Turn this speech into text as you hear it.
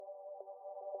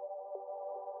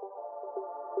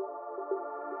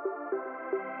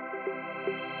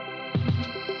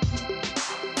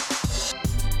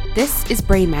This is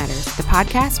Brain Matters, the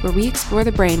podcast where we explore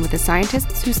the brain with the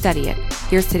scientists who study it.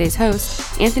 Here's today's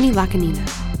host, Anthony Lacanina.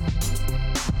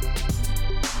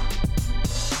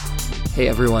 Hey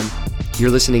everyone, you're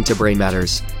listening to Brain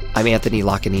Matters. I'm Anthony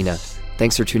Lacanina.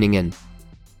 Thanks for tuning in.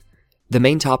 The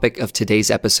main topic of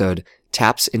today's episode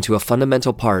taps into a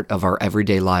fundamental part of our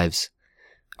everyday lives,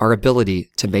 our ability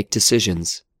to make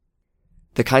decisions.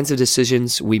 The kinds of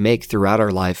decisions we make throughout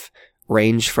our life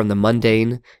range from the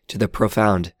mundane to the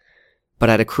profound. But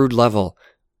at a crude level,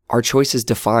 our choices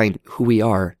define who we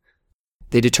are.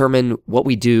 They determine what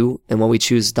we do and what we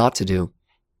choose not to do,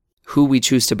 who we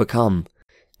choose to become,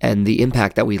 and the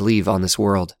impact that we leave on this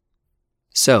world.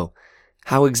 So,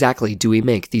 how exactly do we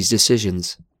make these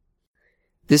decisions?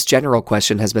 This general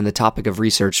question has been the topic of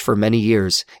research for many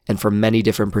years and from many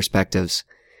different perspectives,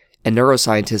 and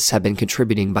neuroscientists have been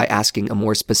contributing by asking a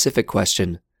more specific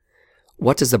question.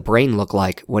 What does the brain look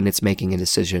like when it's making a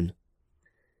decision?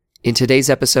 In today's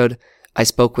episode, I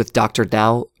spoke with Dr.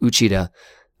 Nao Uchida,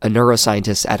 a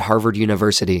neuroscientist at Harvard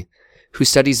University, who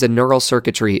studies the neural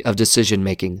circuitry of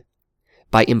decision-making.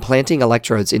 By implanting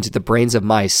electrodes into the brains of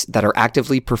mice that are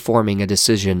actively performing a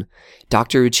decision,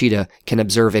 Dr. Uchida can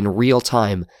observe in real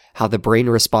time how the brain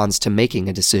responds to making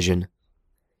a decision.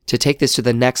 To take this to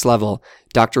the next level,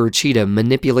 Dr. Uchida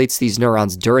manipulates these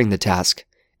neurons during the task,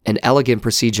 an elegant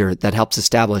procedure that helps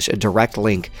establish a direct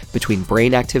link between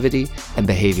brain activity and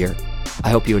behavior. I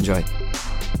hope you enjoy.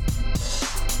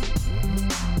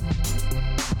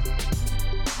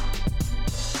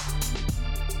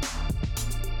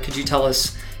 Could you tell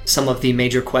us some of the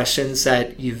major questions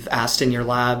that you've asked in your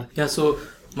lab? Yeah, so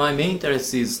my main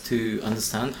interest is to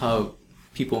understand how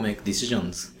people make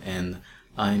decisions, and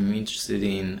I'm interested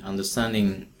in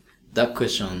understanding that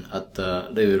question at the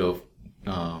level of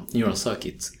neural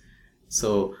circuits.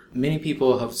 So many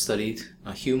people have studied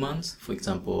humans, for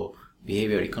example,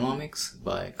 behavioral economics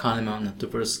by Kahneman and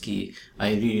Tversky.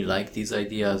 I really like these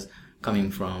ideas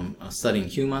coming from studying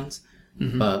humans,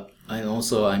 but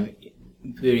I'm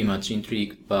very much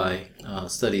intrigued by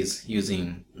studies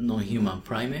using non-human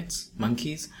primates,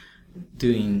 monkeys,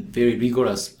 doing very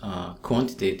rigorous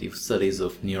quantitative studies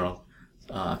of neural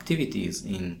activities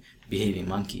in behaving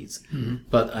monkeys.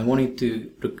 But I wanted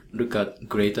to look at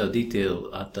greater detail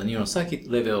at the neural circuit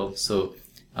level, so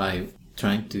I'm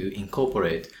trying to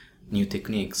incorporate new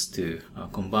techniques to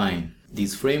combine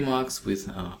these frameworks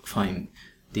with fine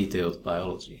detailed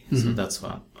biology. So that's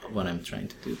what I'm trying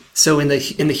to do. So in the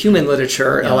human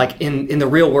literature, like in the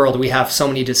real world, we have so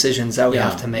many decisions that we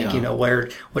have to make. You know,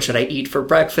 what should I eat for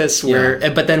breakfast?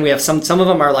 But then we have some of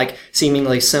them are like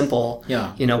seemingly simple.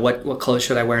 You know, what clothes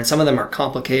should I wear? And some of them are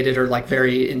complicated or like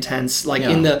very intense. Like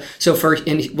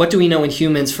what do we know in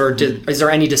humans is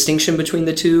there any distinction between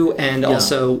the two? And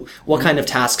also, what kind of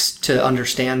tasks to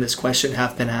understand this question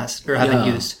have been asked or have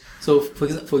been used? So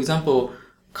for example,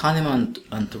 Kahneman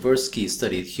and Tversky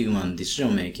studied human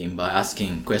decision-making by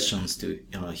asking questions to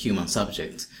human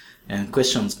subjects. And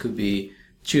questions could be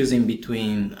choosing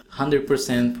between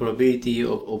 100% probability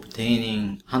of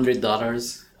obtaining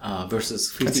 $100 versus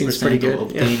 50% of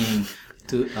obtaining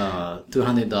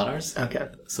 $200. Okay.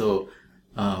 So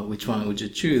which one would you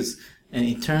choose? And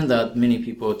it turned out many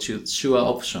people choose sure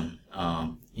option.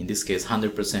 In this case,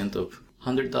 100% of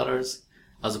 $100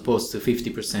 as opposed to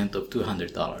 50% of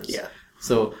 $200. Yeah.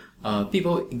 So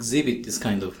people exhibit this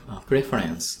kind of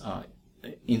preference.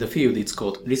 In the field, it's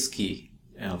called risky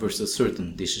versus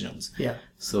certain decisions. Yeah.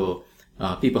 So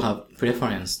people have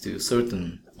preference to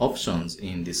certain options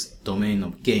in this domain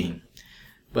of gain.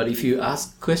 But if you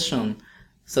ask a question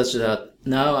such that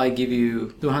now I give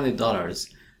you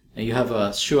 $200, and you have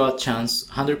a sure chance,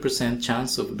 100%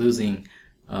 chance of losing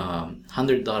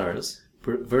 $100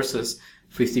 versus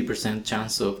 50%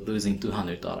 chance of losing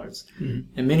 $200.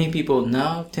 And many people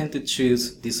now tend to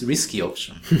choose this risky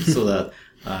option so that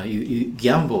you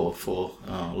gamble for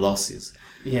losses.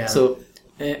 Yeah. So,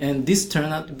 and this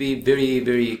turned out to be very,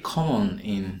 very common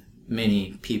in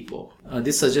many people.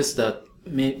 This suggests that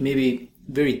maybe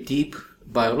very deep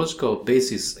biological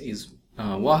basis is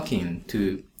working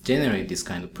to generate this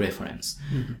kind of preference.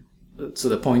 So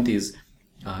the point is,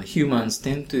 humans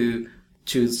tend to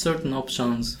choose certain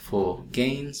options for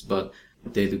gains, but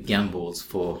they do gambles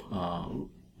for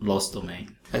loss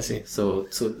domain. I see. So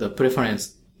the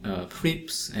preference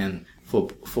flips, and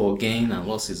for gain and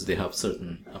losses, they have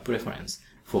certain preference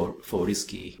for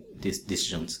risky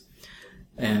decisions.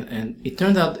 And it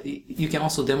turned out you can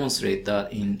also demonstrate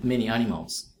that in many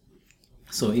animals.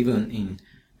 So even in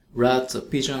rats or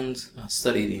pigeons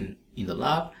studied in the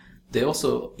lab, they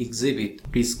also exhibit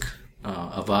risk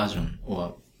aversion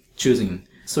or choosing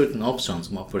certain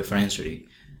options more preferentially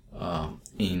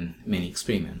in many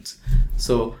experiments.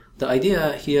 So the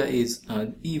idea here is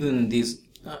even these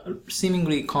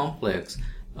seemingly complex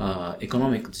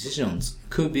economic decisions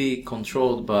could be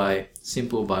controlled by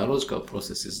simple biological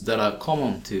processes that are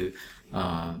common to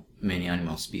many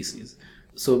animal species.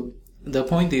 So the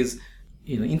point is,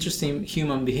 interesting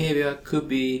human behavior could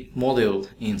be modeled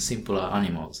in simpler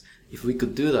animals. If we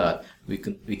could do that, we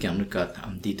can look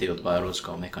at detailed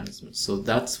biological mechanisms. So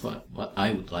that's what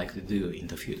I would like to do in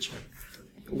the future.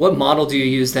 What model do you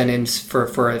use then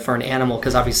for an animal?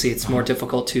 Because obviously it's more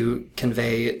difficult to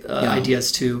convey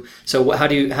ideas to. So how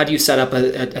do you set up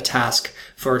a task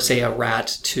for, say, a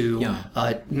rat to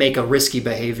make a risky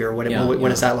behavior? What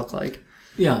does that look like?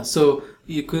 Yeah, so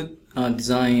you could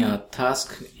design a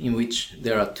task in which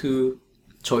there are two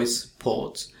choice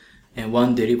pods, and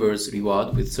one delivers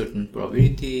reward with certain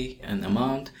probability and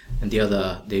amount, and the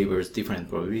other delivers different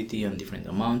probability and different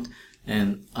amount.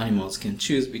 And animals can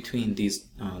choose between these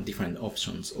different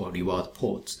options or reward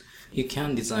pods. You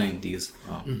can design these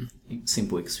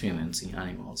simple experiments in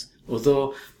animals.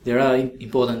 Although there are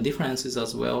important differences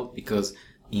as well, because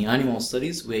in animal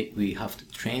studies we have to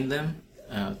train them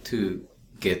to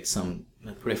get some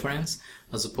preference,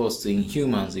 as opposed to in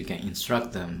humans you can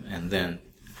instruct them and then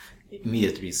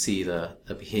immediately see the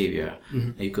behavior.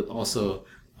 You could also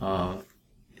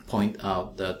point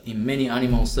out that in many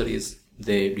animal studies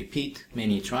they repeat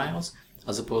many trials,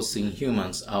 as opposed to in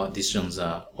humans our decisions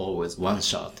are always one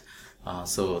shot.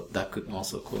 So that could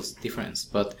also cause difference.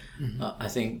 But I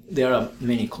think there are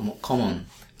many common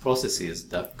processes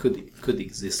that could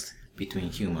exist between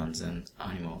humans and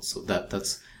animals. So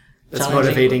that's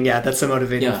motivating. Yeah, that's the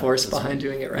motivating force behind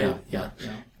doing it, right? Yeah.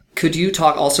 Could you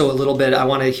talk also a little bit, I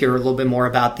want to hear a little bit more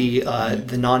about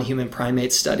the non-human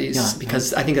primate studies,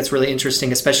 because I think that's really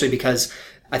interesting, especially because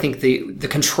I think the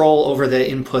control over the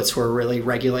inputs were really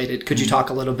regulated. Could you talk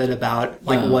a little bit about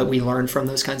what we learned from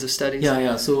those kinds of studies?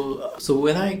 Yeah. So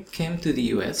when I came to the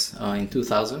US in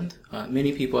 2000,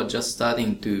 many people are just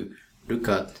starting to look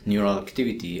at neural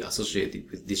activity associated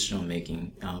with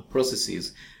decision-making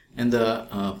processes. And the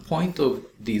point of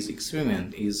this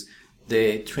experiment is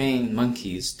they train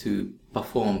monkeys to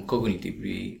perform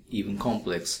cognitively even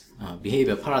complex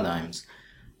behavior paradigms.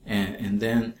 And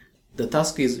then the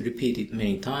task is repeated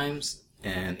many times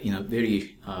and in a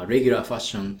very regular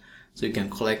fashion, so you can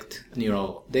collect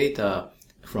neural data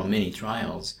from many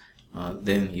trials.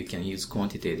 Then you can use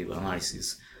quantitative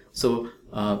analysis. So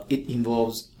it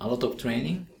involves a lot of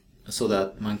training so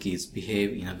that monkeys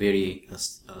behave in a very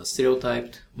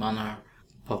stereotyped manner,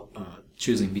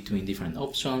 choosing between different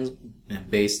options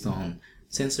based on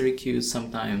sensory cues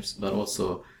sometimes, but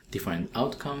also different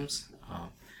outcomes.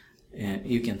 And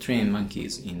you can train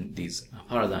monkeys in these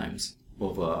paradigms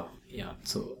over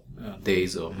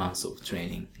days or months of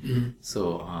training.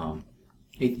 So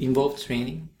it involves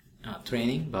training,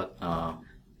 but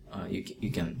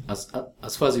you can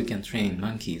as far as you can train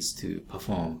monkeys to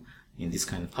perform in this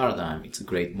kind of paradigm, it's a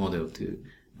great model to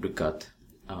look at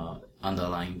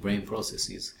underlying brain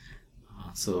processes.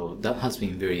 So that has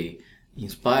been very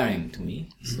inspiring to me.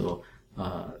 So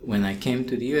when I came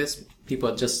to the US, people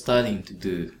are just starting to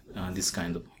do this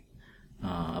kind of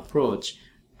approach,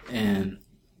 and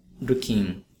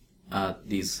looking at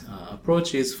these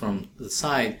approaches from the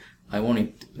side,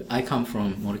 I come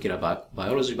from molecular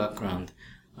biology background,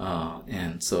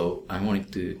 and so I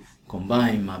wanted to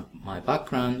combine my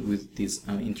background with these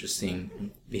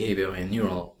interesting behavioral and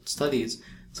neural studies,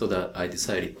 so that I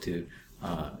decided to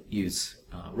use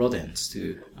rodents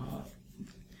to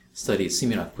study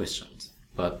similar questions,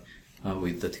 but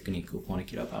with the technique of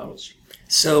molecular biology.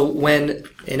 So when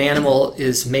an animal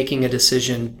is making a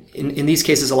decision, in these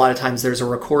cases, a lot of times there's a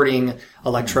recording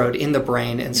electrode in the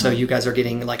brain, and so you guys are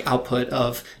getting like output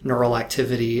of neural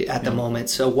activity at the moment.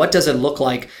 So what does it look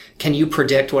like? Can you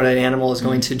predict what an animal is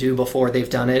going to do before they've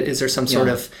done it? Is there some sort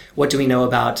of, what do we know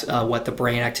about what the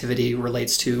brain activity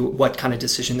relates to, what kind of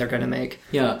decision they're going to make?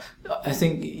 Yeah, I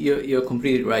think you're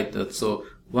completely right. So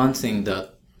one thing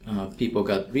that people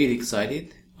got really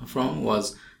excited from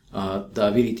was the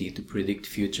ability to predict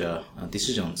future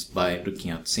decisions by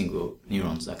looking at single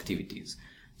neurons' activities.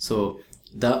 So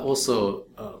that also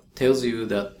tells you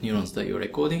that neurons that you're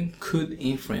recording could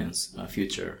influence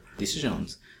future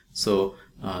decisions. So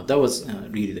that was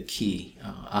really the key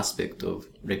aspect of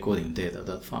recording data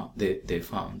that they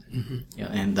found. Yeah,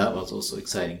 and that was also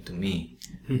exciting to me.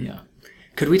 Yeah.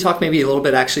 Could we talk maybe a little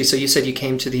bit, actually? So you said you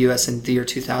came to the U.S. in the year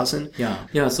 2000.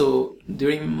 Yeah. So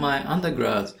during my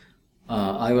undergrad,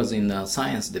 I was in the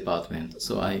science department.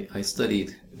 So I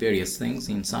studied various things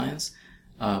in science,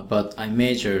 but I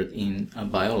majored in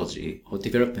biology or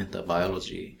developmental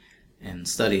biology. and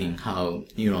studying how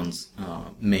neurons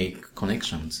make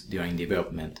connections during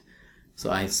development. So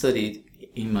I studied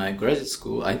in my graduate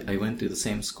school. I went to the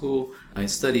same school. I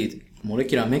studied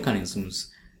molecular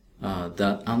mechanisms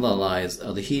that analyze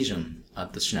adhesion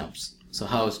at the synapse. So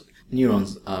how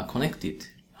neurons are connected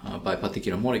by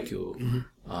particular molecule.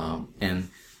 And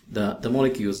the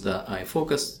molecules that I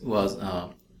focused was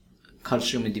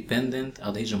calcium-dependent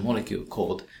adhesion molecule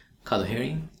called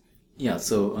cadherin. Yeah,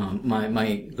 so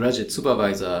my graduate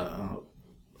supervisor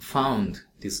found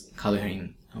these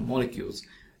cadherin molecules.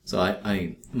 So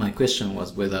my question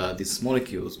was whether these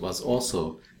molecules was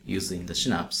also used in the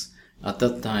synapse. At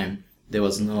that time, there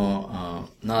was no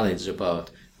knowledge about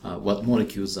what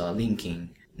molecules are linking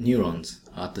neurons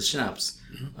at the synapse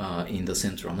in the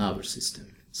central nervous system.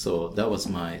 So that was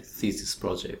my thesis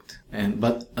project.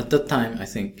 But at that time, I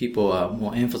think people are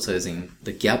more emphasizing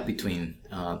the gap between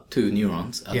two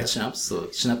neurons at the synapse. So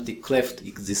synaptic cleft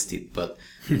existed, but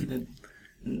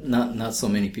not so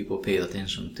many people paid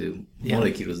attention to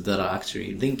molecules that are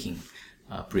actually linking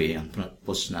pre- and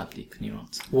postsynaptic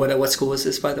neurons. What school was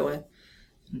this, by the way?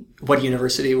 What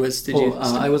university did you study?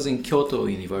 I was in Kyoto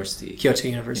University. Kyoto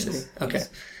University. Yes. Okay. Yes.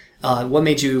 What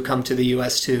made you come to the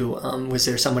U.S. too? Was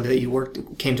there someone that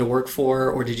you came to work for,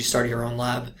 or did you start your own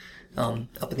lab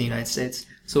up in the United States?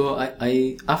 So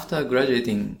I after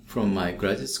graduating from my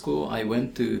graduate school, I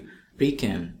went to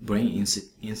Riken Brain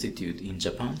Institute in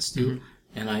Japan still,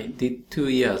 and I did 2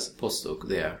 years postdoc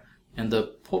there. And the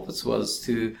purpose was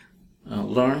to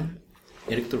learn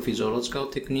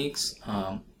electrophysiological techniques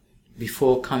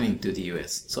before coming to the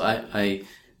U.S. So I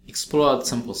explored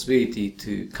some possibility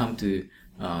to come to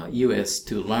US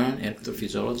to learn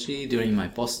electrophysiology during my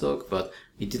postdoc, but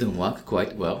it didn't work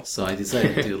quite well. So I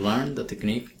decided to learn the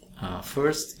technique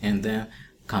first and then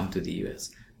come to the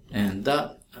US. And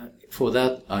for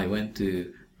that, I went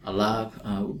to a lab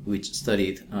which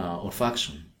studied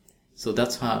olfaction. So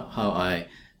that's how I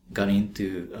got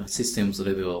into systems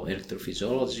level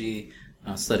electrophysiology,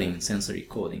 studying sensory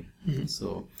coding.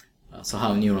 So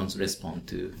how neurons respond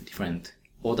to different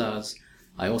odors.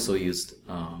 I also used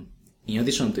in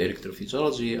addition to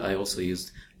electrophysiology, I also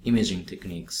used imaging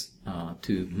techniques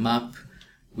to map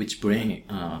which brain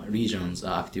regions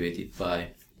are activated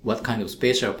by what kind of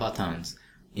spatial patterns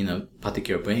in a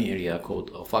particular brain area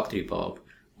called olfactory bulb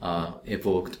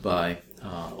evoked by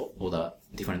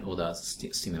different odor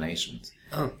stimulations.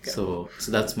 Okay. So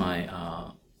that's my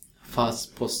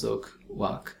first postdoc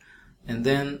work. And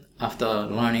then after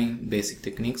learning basic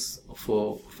techniques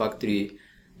for olfactory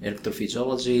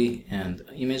electrophysiology and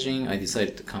imaging, I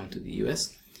decided to come to the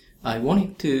US. I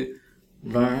wanted to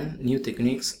learn new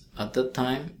techniques at that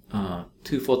time,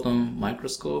 2-photon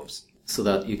microscopes, so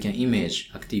that you can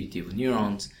image activity of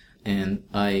neurons. And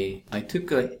I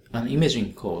took an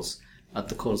imaging course at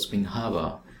the Cold Spring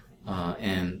Harbor,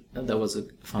 and that was a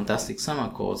fantastic summer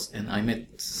course. And I met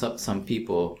some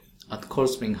people at Cold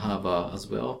Spring Harbor as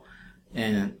well.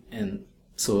 And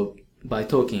so by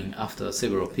talking after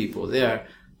several people there,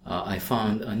 I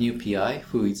found a new PI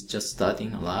who is just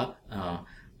starting a lab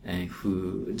and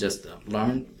who just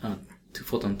learned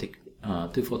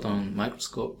 2-photon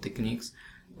microscope techniques,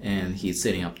 and he's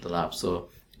setting up the lab. So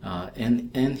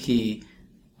and he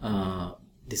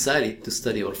decided to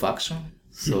study olfaction.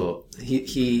 So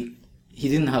he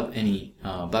didn't have any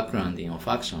background in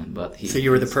olfaction, but so you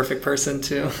were the perfect person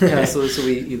to. Yeah. So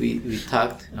we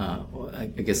talked. I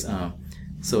guess.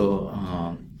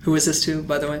 Who is this to,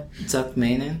 by the way? Zach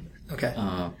Maynen. Okay.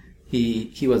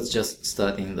 He was just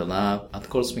starting the lab at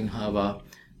Cold Spring Harbor.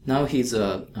 Now he's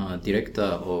a director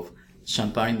of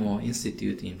Champalimau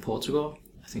Institute in Portugal.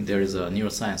 I think there is a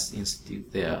neuroscience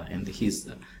institute there, and he's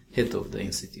the head of the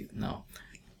institute now.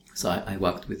 So I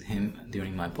worked with him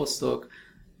during my postdoc,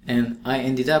 and I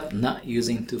ended up not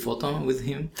using 2-photon with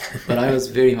him, but I was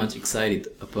very much excited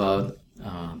about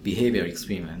behavior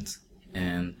experiments,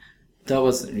 and that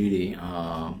was really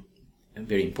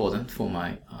very important for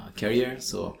my career.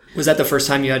 So was that the first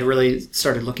time you had really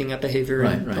started looking at behavior?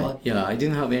 Right. Yeah, I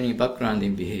didn't have any background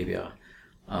in behavior.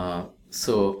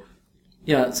 So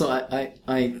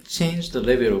I changed the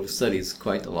level of studies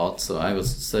quite a lot. So I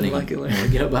was studying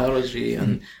molecular biology,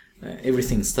 and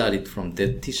everything started from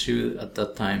dead tissue at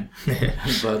that time.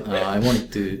 But I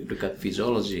wanted to look at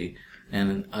physiology,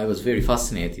 and I was very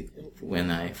fascinated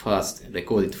when I first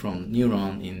recorded from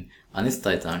neuron in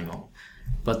anesthetized animal.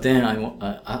 But then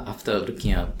after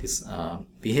looking at this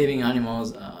behaving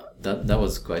animals, that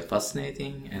was quite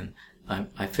fascinating, and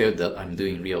I felt that I'm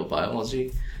doing real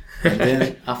biology. And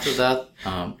then after that,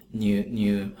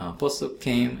 new postdoc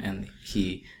came, and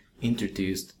he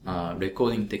introduced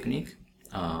recording technique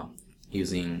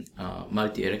using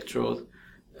multi-electrode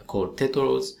called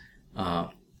tetrodes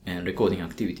and recording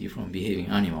activity from behaving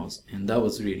animals. And that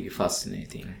was really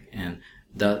fascinating. And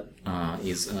that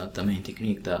is the main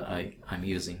technique that I'm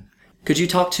using. Could you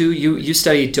talk to, you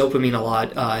study dopamine a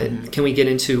lot. Can we get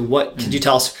into could you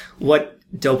tell us what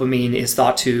dopamine is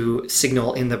thought to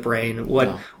signal in the brain?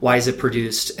 Why is it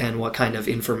produced, and what kind of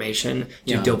information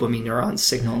do dopamine neurons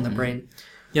signal in the brain?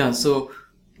 Yeah, so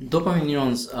dopamine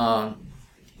neurons are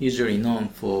usually known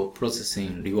for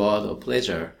processing reward or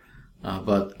pleasure,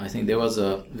 but I think there was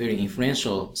a very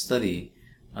influential study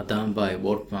done by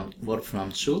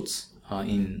Wolfram Schultz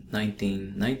in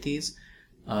 1990s.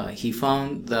 He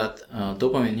found that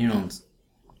dopamine neurons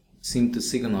seem to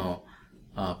signal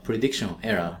prediction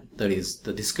error, that is,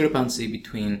 the discrepancy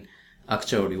between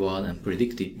actual reward and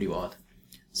predicted reward.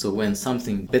 So when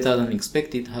something better than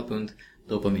expected happened,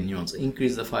 dopamine neurons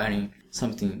increased the firing.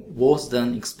 Something worse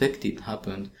than expected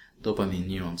happened, dopamine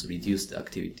neurons reduced the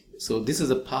activity. So this is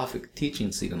a perfect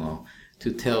teaching signal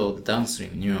to tell the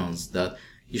downstream neurons that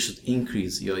you should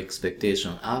increase your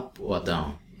expectation up or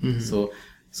down. So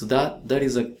that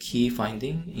is a key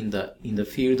finding in the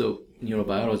field of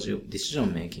neurobiology of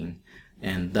decision making,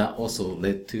 and that also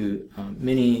led to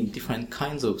many different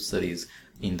kinds of studies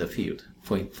in the field.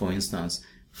 For instance,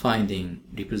 finding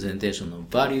representation of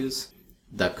values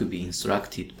that could be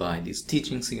instructed by this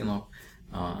teaching signal,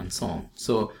 and so on.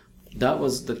 So that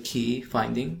was the key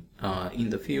finding in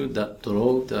the field that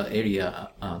drove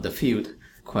the field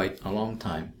quite a long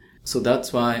time. So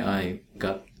that's why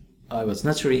I was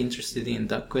naturally interested in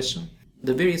that question.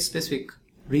 The very specific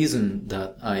reason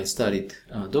that I studied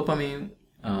dopamine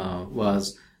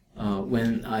was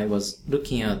when I was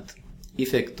looking at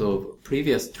effect of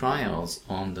previous trials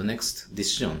on the next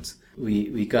decisions.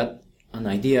 We got an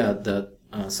idea that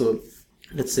so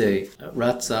let's say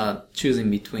rats are choosing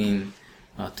between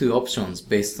two options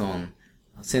based on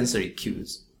sensory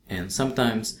cues, and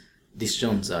sometimes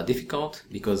decisions are difficult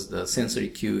because the sensory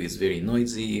cue is very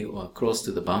noisy or close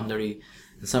to the boundary,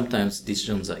 and sometimes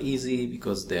decisions are easy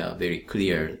because they are very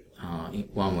clear in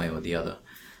one way or the other.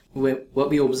 What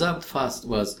we observed first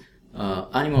was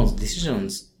animals'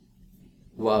 decisions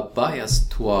were biased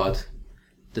toward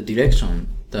the direction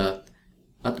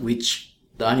at which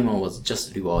the animal was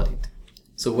just rewarded.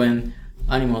 So when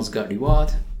animals got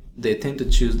reward, they tend to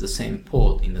choose the same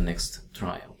port in the next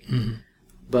trial.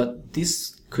 But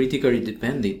this critically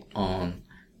depended on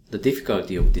the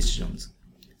difficulty of decisions.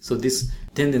 So this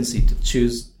tendency to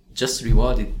choose just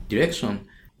rewarded direction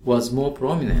was more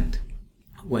prominent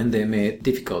when they made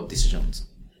difficult decisions.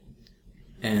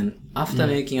 And after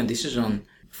making a decision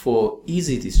for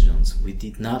easy decisions, we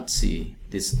did not see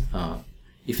this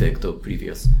effect of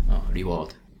previous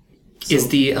reward. So,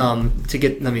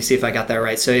 let me see if I got that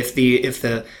right. So if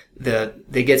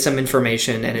they get some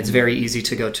information and it's very easy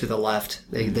to go to the left,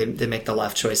 they make the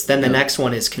left choice. Then the next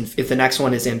one is, if the next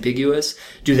one is ambiguous,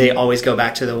 do they always go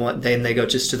back to the one, then they go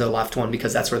just to the left one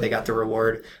because that's where they got the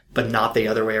reward, but not the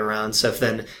other way around. So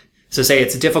say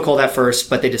it's difficult at first,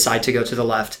 but they decide to go to the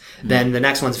left, then the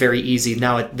next one's very easy.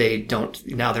 Now they're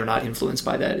not influenced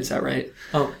by that. Is that right?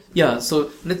 Oh, yeah.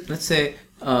 So let's say,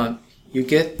 you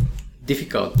get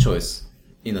difficult choice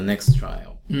in the next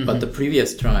trial, but the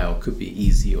previous trial could be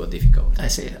easy or difficult. I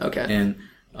see. Okay. And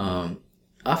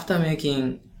after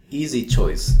making easy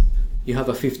choice, you have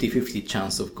a 50-50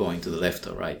 chance of going to the left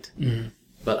or right.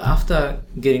 But after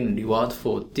getting reward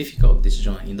for difficult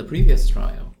decision in the previous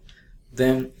trial,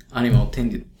 then animal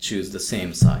tended to choose the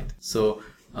same side. So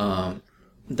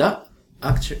that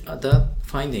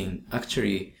finding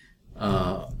actually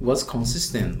was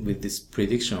consistent with this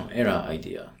prediction error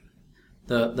idea.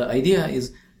 The idea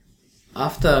is,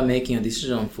 after making a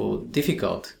decision for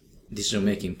difficult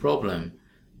decision-making problem,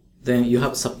 then you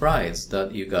have surprise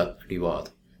that you got reward.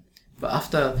 But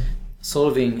after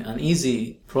solving an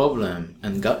easy problem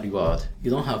and got reward,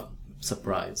 you don't have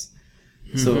surprise.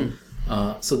 So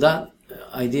that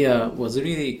idea was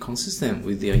really consistent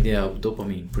with the idea of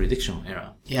dopamine prediction error.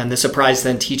 Yeah, and the surprise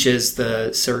then teaches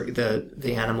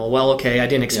the animal, well, okay, I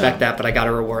didn't expect that, but I got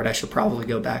a reward. I should probably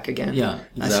go back again. Yeah,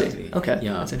 exactly. Okay,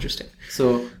 yeah. That's interesting.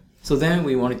 So then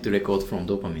we wanted to record from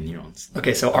dopamine neurons.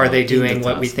 Okay, so are they doing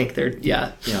what we think they're...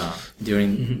 Yeah. Yeah,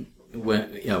 during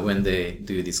when they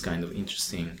do this kind of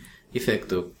interesting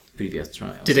effect of previous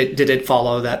trials. Did it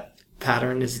follow that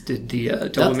pattern? Did the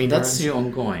dopamine that's neurons? still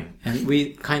ongoing, and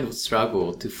we kind of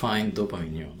struggle to find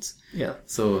dopamine neurons. Yeah.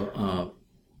 So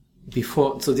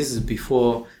this is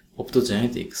before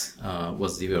optogenetics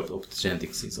was developed.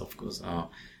 Optogenetics is, of course,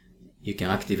 you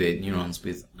can activate neurons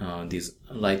with this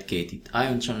light-gated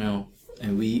ion channel,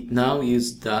 and we now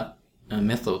use that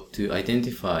method to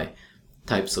identify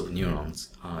types of neurons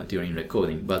during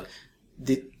recording. But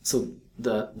the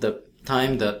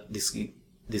time that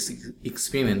this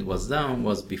experiment was done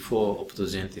was before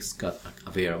optogenetics got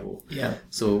available. Yeah.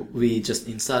 So we just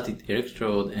inserted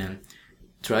electrode and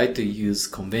tried to use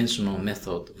conventional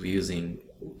method of using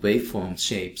waveform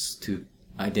shapes to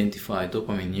identify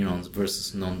dopamine neurons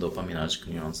versus non-dopaminergic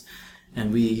neurons.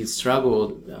 And we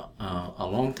struggled a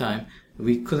long time.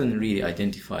 We couldn't really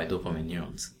identify dopamine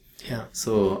neurons. Yeah.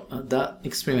 So that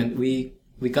experiment, we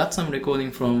got some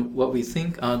recording from what we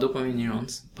think are dopamine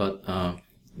neurons, but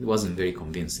it wasn't very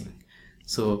convincing.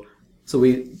 So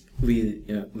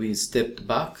we stepped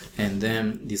back and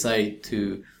then decided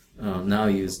to now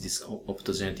use this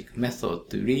optogenetic method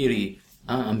to really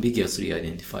unambiguously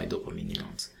identify dopamine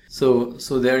neurons. So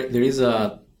there is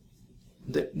a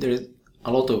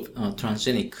lot of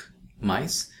transgenic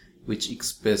mice which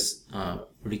express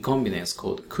recombinase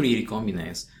called Cre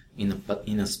recombinase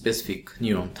in a specific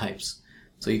neuron types.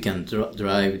 So you can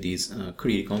drive these Cre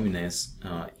recombinase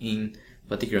in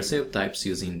particular cell types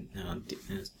using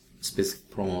specific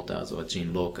promoters or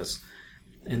gene locus,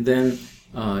 and then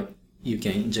you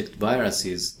can inject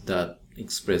viruses that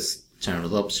express channel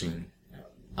adoption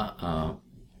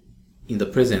in the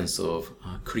presence of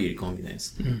Cre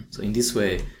recombinase. So in this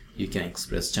way, you can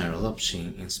express channel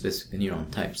adoption in specific neuron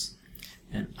types.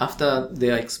 And after they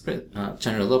are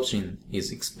channel adoption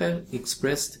is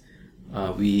expressed,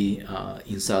 we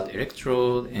insert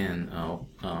electrode and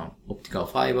optical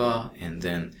fiber, and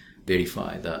then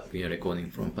verify that we are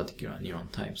recording from particular neuron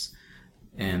types.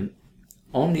 And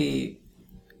only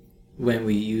when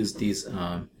we use this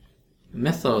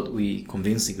method, we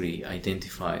convincingly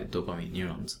identify dopamine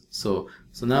neurons. So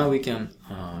now we can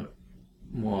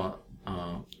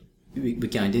we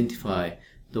can identify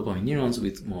dopamine neurons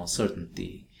with more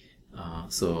certainty.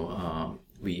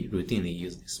 We routinely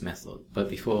use this method. But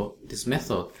before this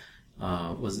method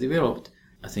was developed,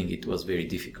 I think it was very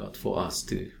difficult for us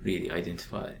to really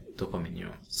identify dopamine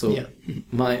neurons. So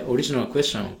my original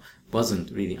question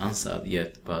wasn't really answered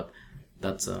yet, but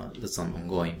that's an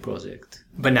ongoing project.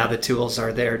 But now the tools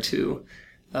are there to,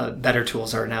 better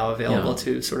tools are now available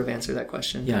to sort of answer that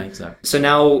question. Yeah, exactly. So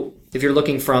now, if you're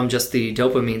looking from just the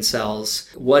dopamine cells,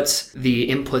 what's the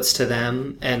inputs to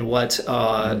them, and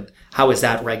how is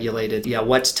that regulated? Yeah,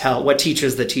 what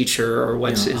teaches the teacher, or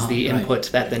what is the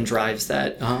input that then drives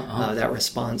that that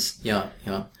response? Yeah.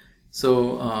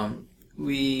 So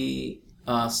we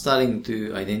are starting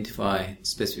to identify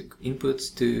specific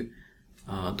inputs to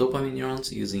dopamine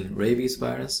neurons using rabies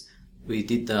virus. We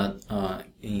did that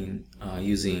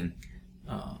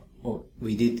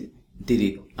we did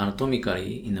it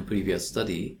anatomically in a previous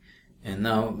study, and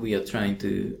now we are trying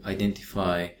to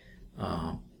identify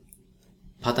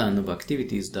pattern of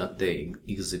activities that they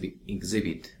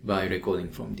exhibit by recording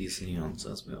from these neurons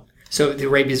as well. So the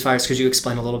rabies virus, could you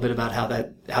explain a little bit about how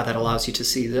that allows you to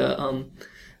see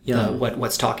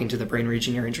what's talking to the brain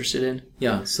region you're interested in?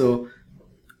 Yeah. So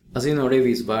as you know,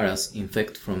 rabies virus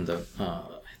infect from the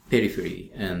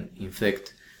periphery and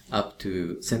infect up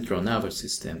to central nervous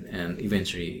system, and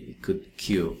eventually it could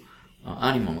kill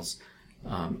animals.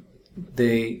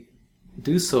 They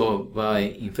do so by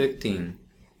infecting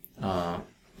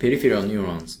peripheral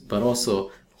neurons, but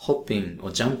also hopping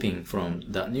or jumping from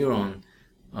that neuron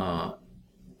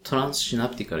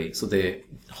transsynaptically. So they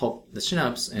hop the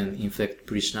synapse and infect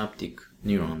presynaptic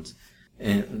neurons.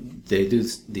 And they do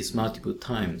this multiple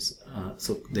times,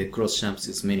 so they cross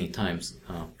synapses many times.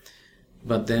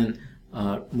 But then,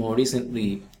 more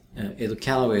recently, Ed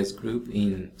Callaway's group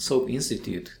in Salk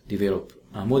Institute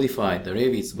modified the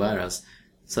rabies virus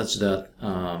such that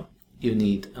you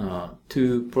need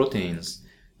two proteins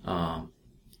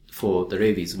for the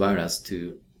rabies virus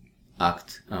to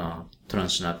act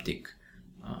transsynaptic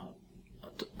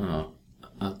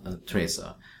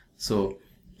tracer. So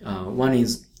one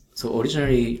is, so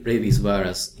originally rabies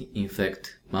virus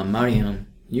infect mammalian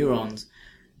neurons,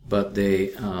 but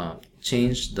they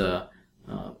changed the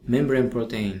membrane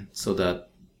protein so that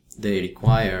they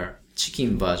require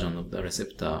chicken version of the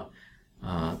receptor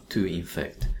to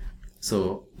infect.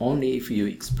 So only if you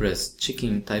express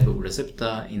chicken type of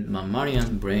receptor in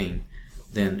mammalian brain,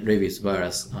 then rabies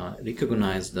virus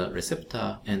recognize the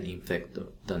receptor and infect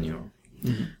the neuron.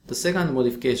 Mm-hmm. The second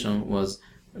modification was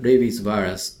rabies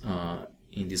virus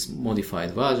in this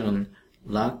modified version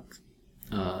lack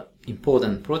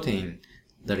important protein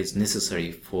that is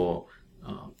necessary for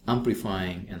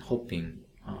amplifying and hopping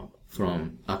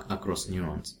from across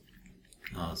neurons,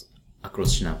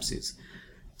 across synapses.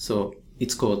 So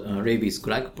it's called rabies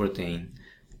glycoprotein,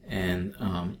 and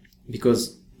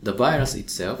because the virus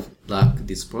itself lacks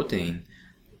this protein,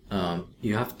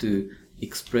 you have to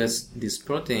express this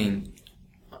protein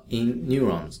in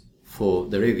neurons for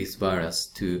the rabies virus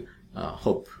to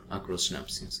hop across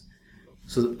synapses.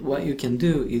 So what you can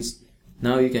do is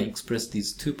now you can express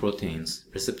these two proteins,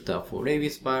 receptor for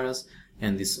rabies virus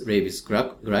and this rabies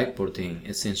glycoprotein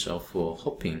essential for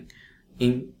hopping,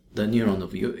 in the neuron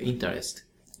of your interest,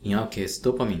 in our case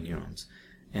dopamine neurons,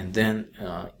 and then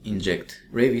inject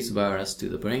rabies virus to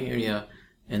the brain area,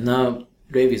 and now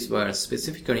rabies virus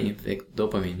specifically infect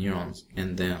dopamine neurons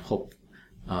and then hop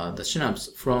the synapse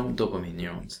from dopamine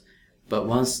neurons. But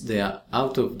once they are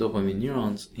out of dopamine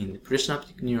neurons in the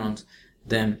presynaptic neurons,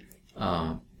 then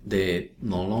they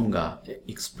no longer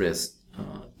express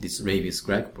this rabies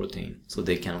glycoprotein, so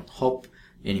they cannot hop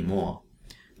anymore.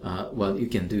 What you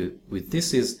can do with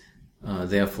this is,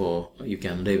 therefore, you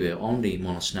can label only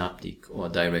monosynaptic or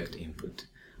direct input.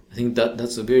 I think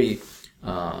that's a very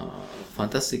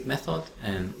fantastic method,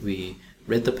 and we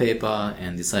read the paper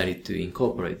and decided to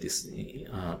incorporate this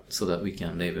so that we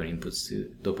can label inputs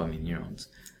to dopamine neurons.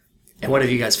 And what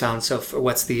have you guys found? So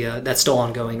what's the that's still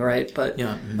ongoing, right? But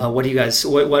yeah, what do you guys?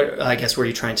 What I guess were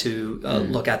you trying to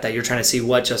look at that? You're trying to see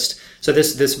what just so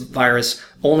this virus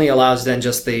only allows then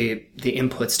just the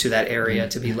inputs to that area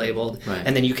to be labeled, right.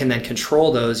 And then you can then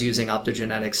control those using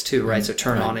optogenetics too, right? So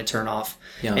turn on and turn off,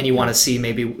 and you want to see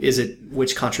maybe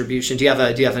which contribution? Do you have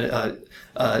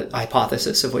a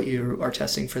hypothesis of what you are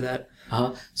testing for that?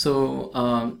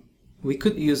 So we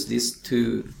could use this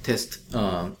to test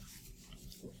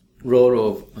role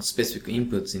of specific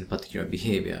inputs in particular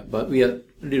behavior, but we are a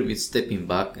little bit stepping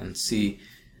back and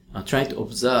trying to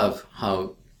observe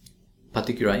how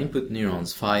particular input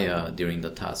neurons fire during the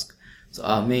task. So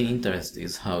our main interest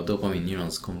is how dopamine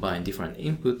neurons combine different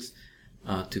inputs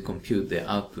to compute their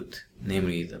output,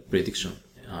 namely the prediction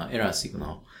error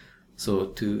signal. So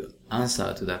to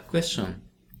answer to that question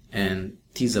and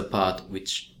tease apart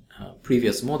which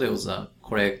previous models are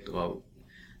correct or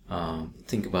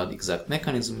think about exact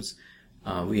mechanisms,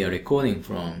 we are recording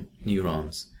from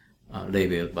neurons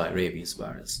labeled by rabies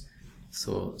virus.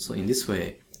 So in this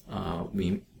way,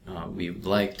 we would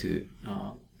like to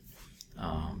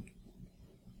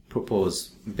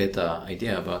propose better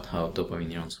idea about how dopamine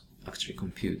neurons actually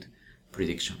compute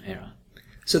prediction error.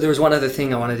 So there was one other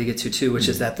thing I wanted to get to too, which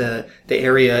is that the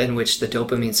area in which the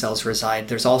dopamine cells reside,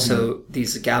 there's also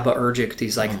these GABAergic,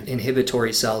 these like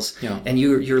inhibitory cells. Yeah. And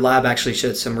your lab actually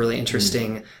showed some really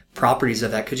interesting properties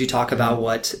of that. Could you talk about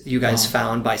what you guys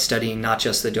found by studying not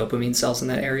just the dopamine cells in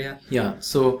that area? Yeah.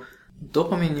 So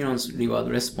dopamine neurons reward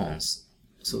response.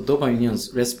 So dopamine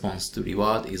neurons response to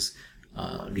reward is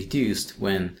reduced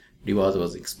when reward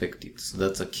was expected. So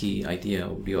that's a key idea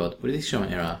of reward prediction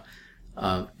error.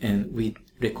 And we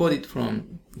recorded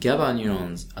from GABA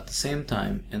neurons at the same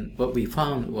time, and what we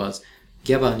found was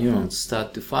GABA neurons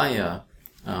start to fire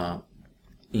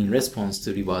in response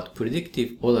to reward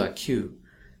predictive order cue,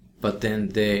 but then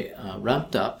they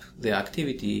ramped up their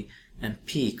activity and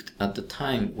peaked at the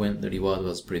time when the reward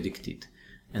was predicted,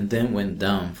 and then went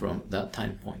down from that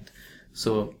time point.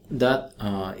 So that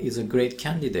is a great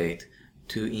candidate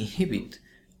to inhibit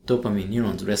dopamine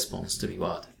neurons' response to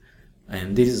reward.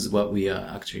 And this is what we are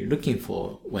actually looking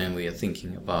for when we are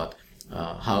thinking about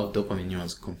how dopamine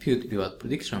neurons compute reward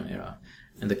prediction error.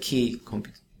 And the key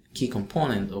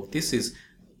component of this is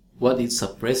what is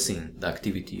suppressing the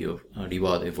activity of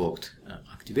reward evoked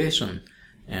activation.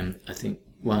 And I think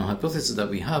one hypothesis that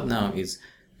we have now is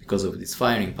because of this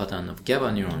firing pattern of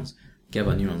GABA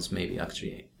neurons may be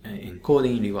actually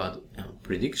encoding reward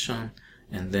prediction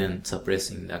and then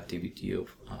suppressing the activity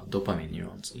of dopamine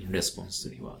neurons in response to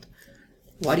reward.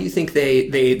 Why do you think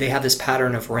they have this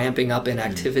pattern of ramping up in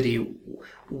activity?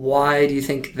 Why do you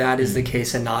think that is the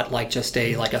case and not like just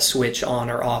a switch on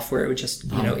or off where it would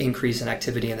just increase in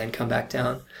activity and then come back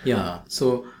down? Yeah.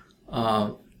 So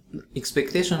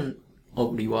expectation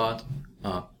of reward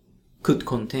could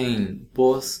contain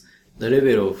both the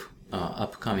level of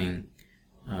upcoming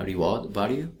reward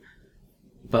value,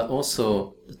 but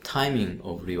also the timing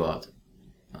of reward.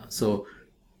 So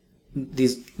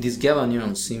these GABA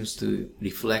neurons seems to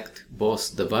reflect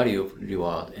both the value of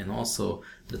reward and also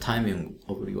the timing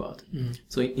of reward.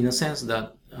 So in a sense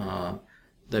that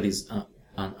is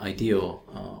an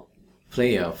ideal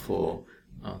player for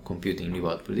computing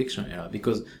reward prediction error,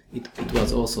 because it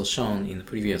was also shown in the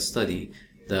previous study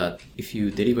that if you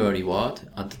deliver a reward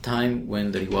at the time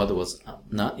when the reward was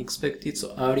not expected,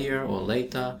 so earlier or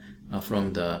later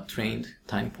from the trained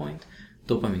time point,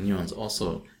 dopamine neurons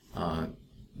also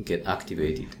get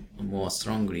activated more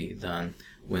strongly than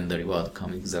when the reward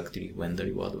comes exactly when the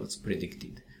reward was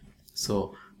predicted.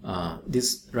 So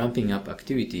this ramping up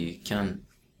activity can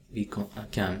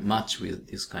can match with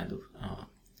this kind of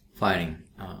firing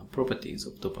properties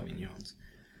of dopamine neurons.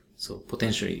 So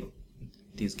potentially,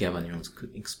 these GABA neurons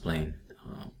could explain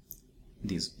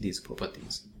these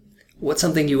properties. What's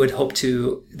something you hope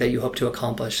to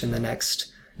accomplish in the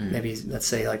next, maybe let's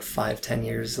say like 5-10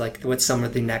 years? Like, what's some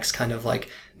of the next kind of like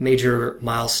major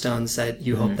milestones that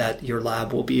you hope that your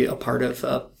lab will be a part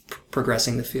of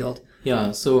progressing the field?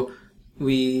 Yeah, so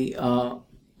we are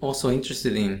also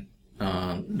interested in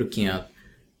looking at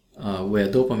where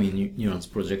dopamine neurons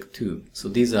project to. So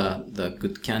these are the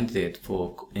good candidate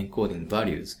for encoding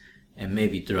values and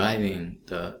maybe driving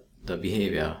the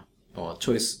behavior or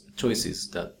choices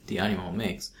that the animal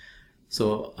makes.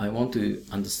 So I want to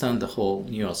understand the whole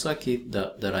neural circuit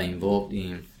that are involved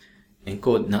in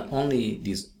encode not only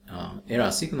these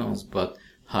error signals, but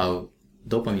how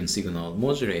dopamine signal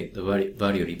modulate the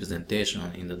value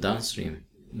representation in the downstream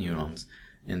neurons,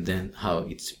 and then how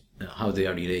they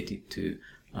are related to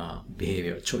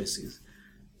behavior choices.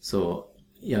 So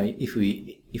yeah, if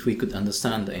we could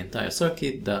understand the entire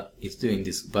circuit that is doing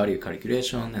this value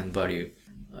calculation and value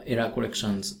error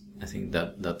corrections, I think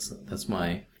that's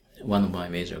one of my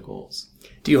major goals.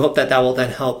 Do you hope that will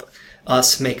then help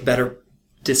us make better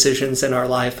decisions in our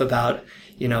life about,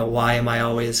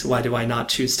 why do I not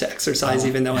choose to exercise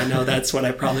even though I know that's what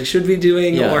I probably should be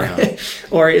doing? Or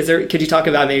could you talk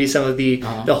about maybe some of the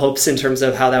hopes in terms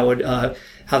of how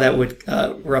that would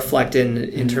reflect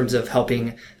in terms of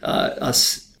helping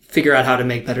us figure out how to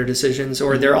make better decisions?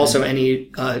 Or are there also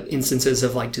any instances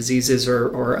of like diseases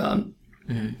or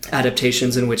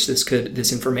adaptations in which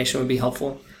this information would be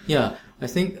helpful? Yeah, I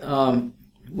think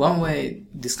one way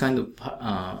this kind of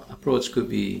approach could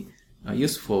be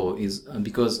useful is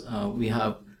because we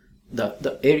have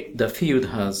the field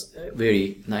has a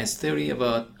very nice theory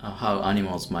about how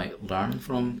animals might learn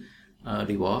from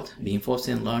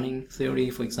reinforcement learning theory,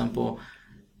 for example,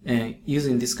 and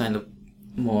using this kind of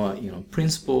more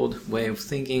principled way of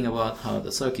thinking about how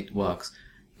the circuit works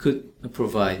could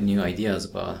provide new ideas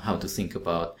about how to think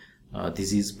about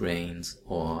disease brains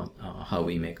or how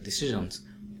we make decisions.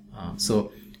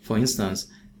 So, for instance,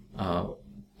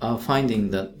 our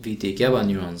finding that VT GABA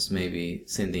neurons may be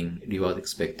sending reward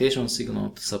expectation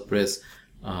signal to suppress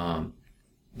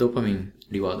dopamine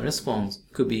reward response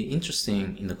could be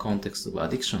interesting in the context of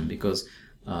addiction, because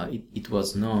it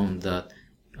was known that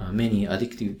many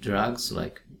addictive drugs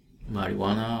like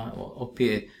marijuana or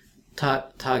opiate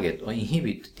target or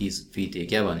inhibit these VT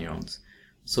GABA neurons.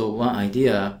 So one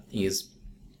idea is,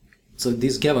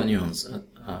 these GABA neurons,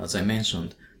 as I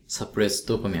mentioned, suppress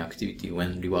dopamine activity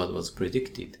when reward was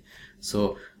predicted.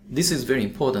 So this is very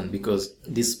important because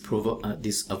this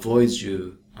avoids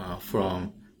you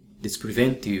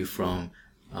prevents you from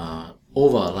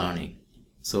over-learning.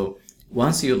 So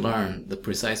once you learn the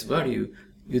precise value,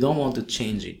 you don't want to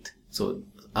change it. So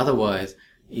otherwise,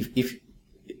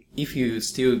 if you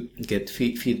still get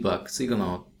feedback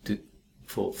signal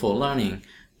for learning,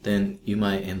 then you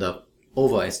might end up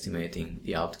overestimating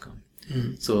the outcome.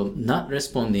 So not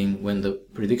responding when the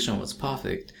prediction was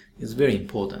perfect is very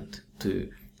important to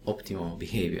optimal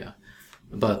behavior.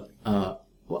 But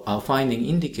our finding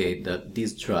indicate that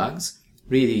these drugs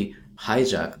really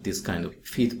hijack this kind of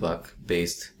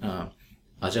feedback-based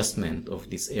adjustment of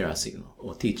this error signal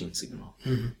or teaching signal.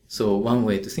 So one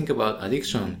way to think about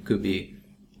addiction could be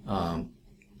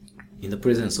in the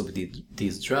presence of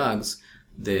these drugs,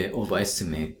 they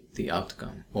overestimate the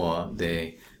outcome, or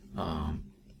they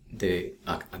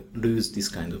lose this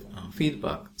kind of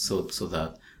feedback so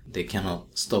that they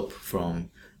cannot stop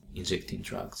from injecting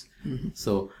drugs.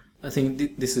 So I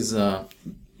think this is an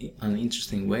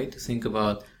interesting way to think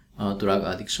about drug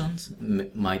addictions.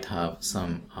 Might have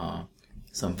some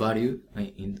value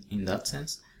in that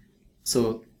sense.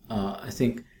 So I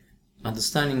think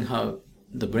understanding how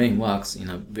the brain works in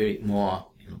a very more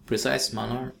precise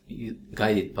manner,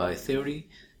 guided by theory,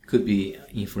 could be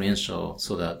influential,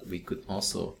 so that we could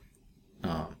also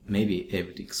maybe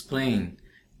able to explain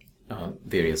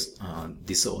various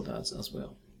disorders as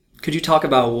well. Could you talk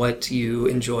about what you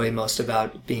enjoy most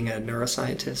about being a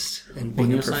neuroscientist and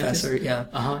being a professor? Yeah.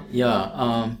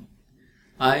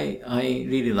 I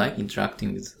really like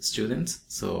interacting with students.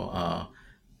 So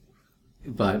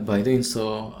by doing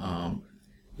so,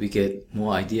 we get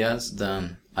more ideas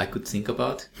than I could think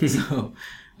about. So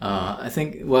I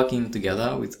think working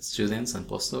together with students and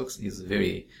postdocs is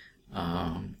very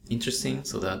interesting,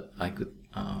 so that I could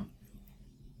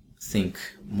think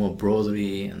more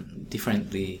broadly and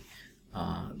differently.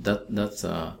 That's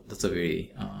a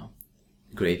very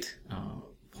great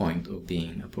point of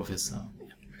being a professor.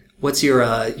 What's your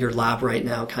lab right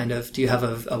now? Kind of, do you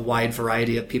have a wide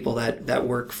variety of people that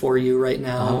work for you right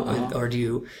now, or do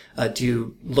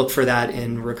you look for that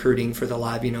in recruiting for the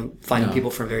lab? Finding people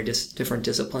from very different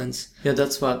disciplines. Yeah,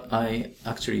 that's what I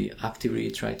actually actively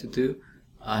try to do.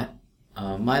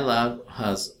 My lab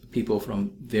has people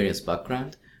from various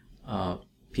backgrounds,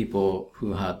 people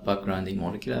who had background in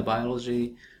molecular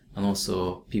biology, and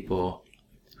also people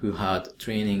who had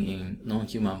training in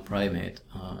non-human primate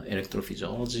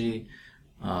electrophysiology.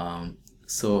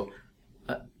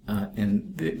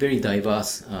 And very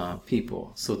diverse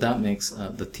people. So that makes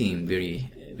the team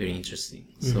very, very interesting.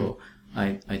 Mm-hmm. So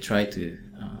I try to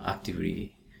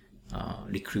actively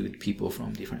recruit people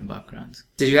from different backgrounds.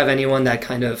 Did you have anyone that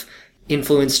kind of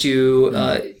influenced you?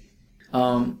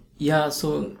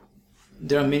 So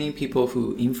there are many people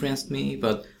who influenced me,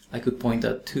 but I could point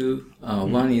at two.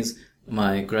 One is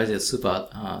my graduate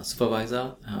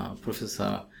supervisor,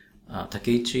 Professor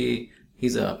Takeichi.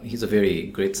 He's a very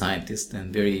great scientist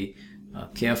and very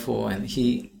careful, and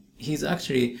he's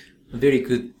actually a very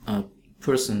good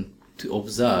person to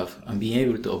observe and being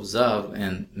able to observe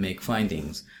and make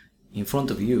findings in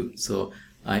front of you. So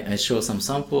I show some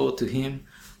sample to him,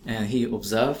 and he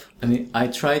observed. I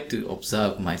tried to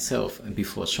observe myself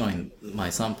before showing my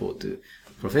sample to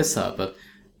professor, but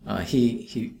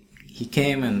he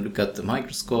came and looked at the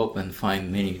microscope and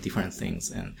find many different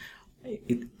things, and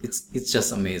it's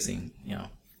just amazing,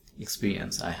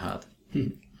 experience I had.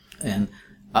 And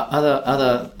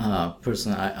other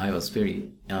person I was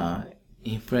very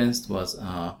influenced was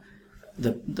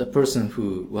the person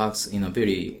who works in a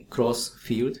very close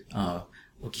field,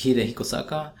 Okihide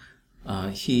Hikosaka.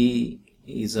 He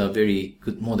is a very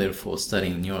good model for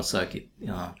studying neural circuit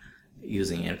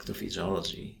using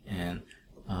electrophysiology, and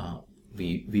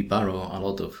we borrow a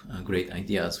lot of great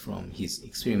ideas from his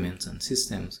experiments and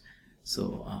systems.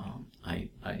 So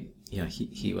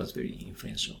he was very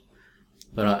influential.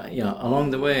 But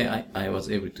along the way, I was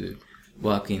able to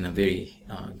work in a very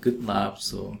good lab.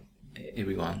 So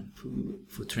everyone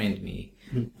who trained me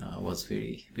was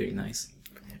very, very nice.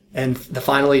 And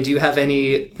finally, do you have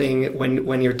anything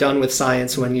when you're done with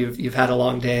science, when you've had a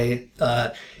long day?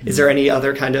 Is there any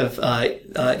other kind of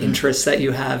interests that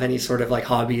you have? Any sort of like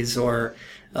hobbies or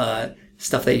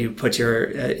stuff that you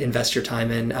invest your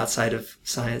time in outside of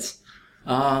science?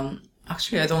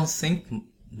 Actually, I don't think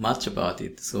much about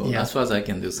it. So as far as I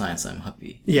can do science, I'm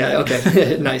happy. Yeah.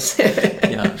 Okay. Nice.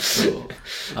 Yeah. So,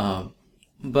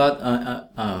 but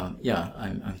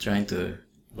I'm trying to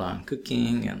learn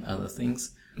cooking and other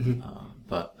things. Mm-hmm.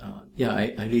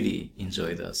 I really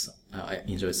enjoy this. I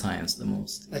enjoy science the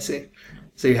most. I see.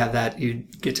 So you have that. You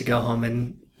get to go home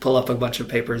and pull up a bunch of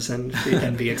papers and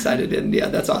be excited. And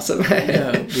that's awesome.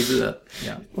 Yeah, we do that.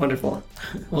 Yeah. Wonderful.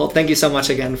 Well, thank you so much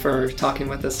again for talking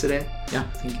with us today. Yeah,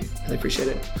 thank you. I appreciate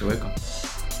it. You're welcome.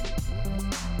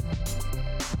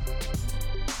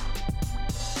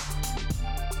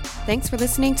 Thanks for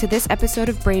listening to this episode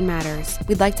of Brain Matters.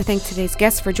 We'd like to thank today's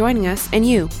guests for joining us and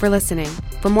you for listening.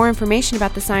 For more information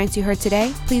about the science you heard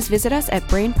today, please visit us at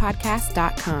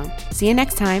brainpodcast.com. See you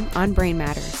next time on Brain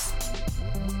Matters.